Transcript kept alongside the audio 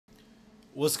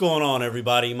What's going on,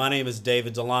 everybody? My name is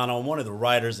David Delano. I'm one of the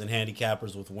writers and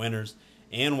handicappers with Winners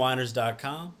and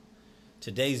Winers.com.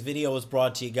 Today's video is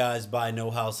brought to you guys by No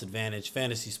House Advantage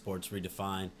Fantasy Sports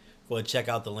Redefined. Go ahead and check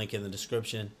out the link in the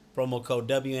description. Promo code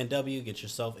WNW. Get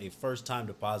yourself a first-time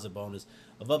deposit bonus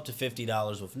of up to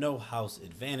 $50 with No House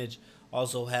Advantage.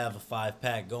 Also have a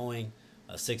 5-pack going,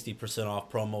 a 60% off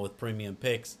promo with premium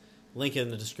picks. Link in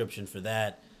the description for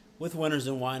that. With Winners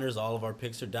and Winers, all of our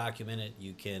picks are documented.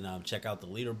 You can check out the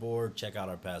leaderboard, check out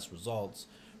our past results.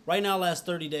 Right now, last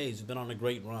 30 days, we've been on a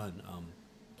great run.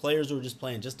 Players who are just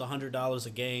playing just $100 a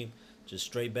game, just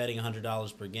straight betting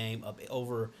 $100 per game, up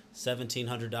over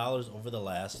 $1,700 over the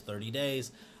last 30 days.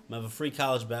 I'm going to have a free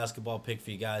college basketball pick for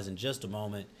you guys in just a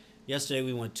moment. Yesterday,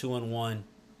 we went 2-1,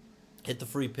 hit the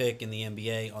free pick in the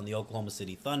NBA on the Oklahoma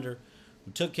City Thunder,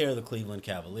 who took care of the Cleveland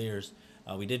Cavaliers.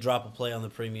 We did drop a play on the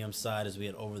premium side as we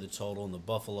had over the total in the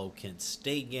Buffalo-Kent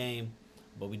State game,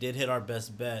 but we did hit our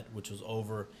best bet, which was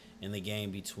over in the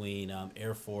game between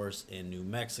Air Force and New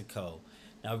Mexico.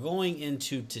 Now, going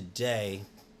into today,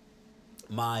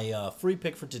 my free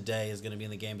pick for today is going to be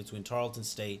in the game between Tarleton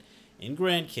State and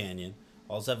Grand Canyon.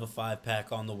 I also have a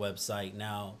 5-pack on the website.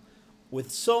 Now,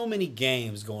 with so many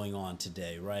games going on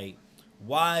today, right,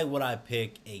 why would I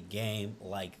pick a game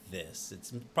like this?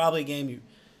 It's probably a game you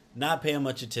not paying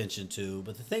much attention to,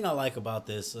 but the thing I like about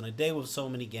this, on a day with so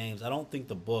many games, I don't think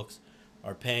the books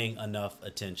are paying enough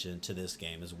attention to this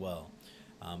game as well.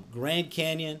 Grand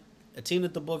Canyon, a team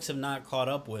that the books have not caught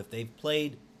up with, they've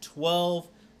played 12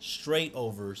 straight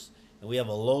overs, and we have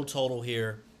a low total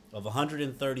here of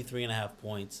 133.5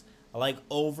 points. I like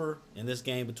over in this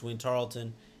game between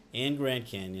Tarleton and Grand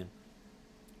Canyon.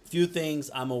 Few things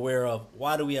I'm aware of.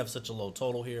 Why do we have such a low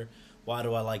total here? Why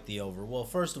do I like the over? Well,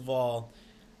 first of all,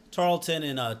 Tarleton,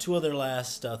 in 2 of their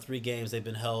last 3 games, they've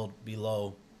been held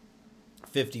below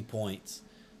 50 points.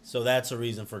 So that's a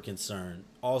reason for concern.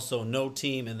 Also, no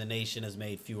team in the nation has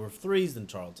made fewer threes than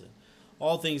Tarleton.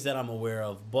 All things that I'm aware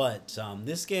of. But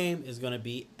this game is going to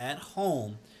be at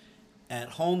home.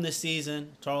 At home this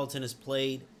season, Tarleton has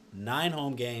played 9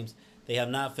 home games. They have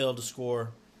not failed to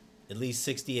score at least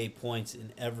 68 points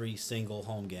in every single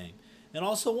home game. And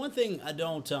also, one thing I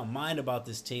don't mind about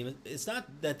this team, it's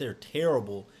not that they're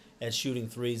terrible at shooting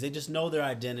threes. They just know their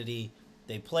identity.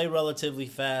 They play relatively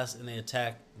fast, and they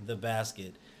attack the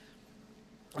basket.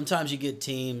 Sometimes you get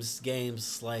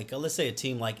games like, let's say a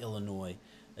team like Illinois,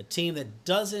 a team that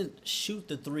doesn't shoot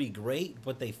the three great,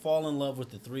 but they fall in love with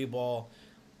the three ball.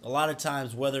 A lot of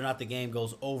times, whether or not the game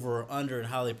goes over or under and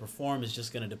how they perform is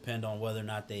just going to depend on whether or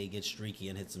not they get streaky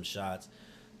and hit some shots.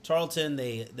 Tarleton,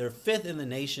 they're 5th in the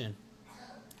nation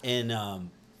in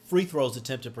free throws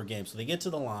attempted per game. So they get to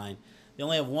the line. They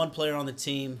only have one player on the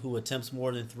team who attempts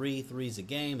more than 3 threes a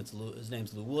game. His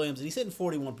name's Lou Williams, and he's hitting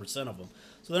 41% of them.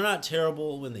 So they're not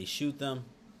terrible when they shoot them.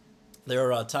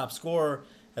 Their top scorer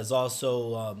has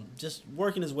also just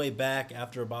working his way back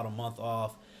after about a month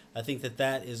off. I think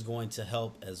that is going to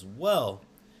help as well.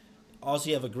 Also,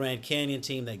 you have a Grand Canyon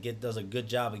team that does a good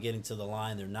job of getting to the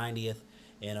line. They're 90th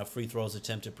in free throws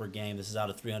attempted per game. This is out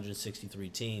of 363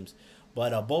 teams.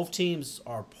 But both teams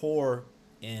are poor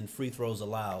in free throws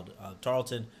allowed.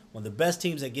 Tarleton, one of the best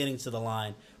teams at getting to the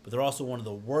line, but they're also one of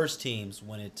the worst teams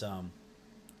when it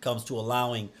comes to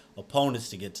allowing opponents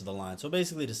to get to the line. So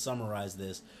basically, to summarize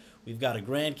this, we've got a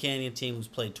Grand Canyon team who's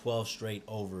played 12 straight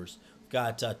overs. We've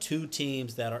got 2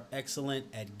 teams that are excellent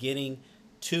at getting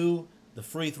to the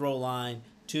free throw line,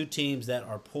 2 teams that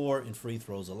are poor in free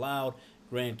throws allowed.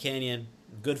 Grand Canyon,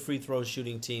 good free throw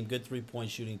shooting team, good three-point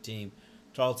shooting team.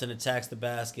 Tarleton attacks the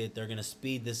basket. They're going to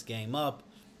speed this game up.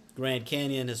 Grand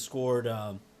Canyon has scored,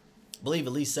 I believe,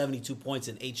 at least 72 points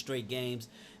in 8 straight games.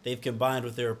 They've combined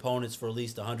with their opponents for at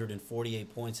least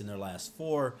 148 points in their last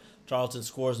 4. Tarleton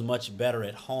scores much better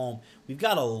at home. We've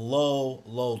got a low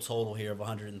total here of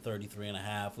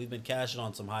 133.5. We've been cashing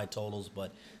on some high totals,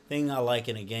 but thing I like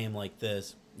in a game like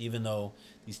this, even though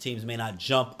these teams may not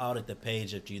jump out at the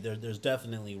page at you, there's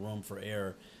definitely room for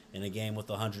error. In a game with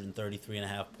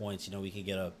 133.5 points, we could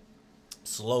get a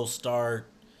slow start,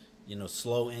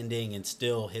 slow ending, and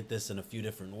still hit this in a few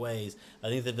different ways. I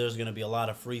think that there's going to be a lot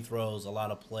of free throws, a lot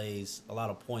of plays, a lot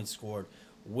of points scored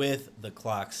with the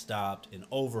clock stopped, and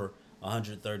over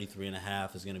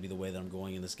 133.5 is going to be the way that I'm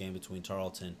going in this game between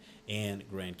Tarleton and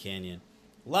Grand Canyon.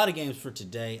 A lot of games for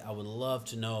today. I would love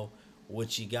to know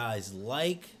what you guys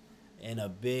like in a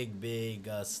big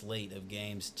slate of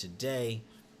games today.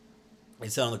 They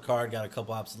said on the card, got a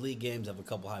couple obsolete games, have a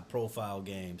couple high-profile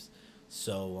games.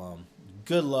 So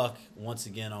good luck once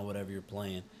again on whatever you're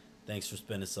playing. Thanks for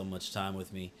spending so much time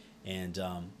with me, and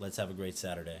let's have a great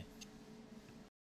Saturday.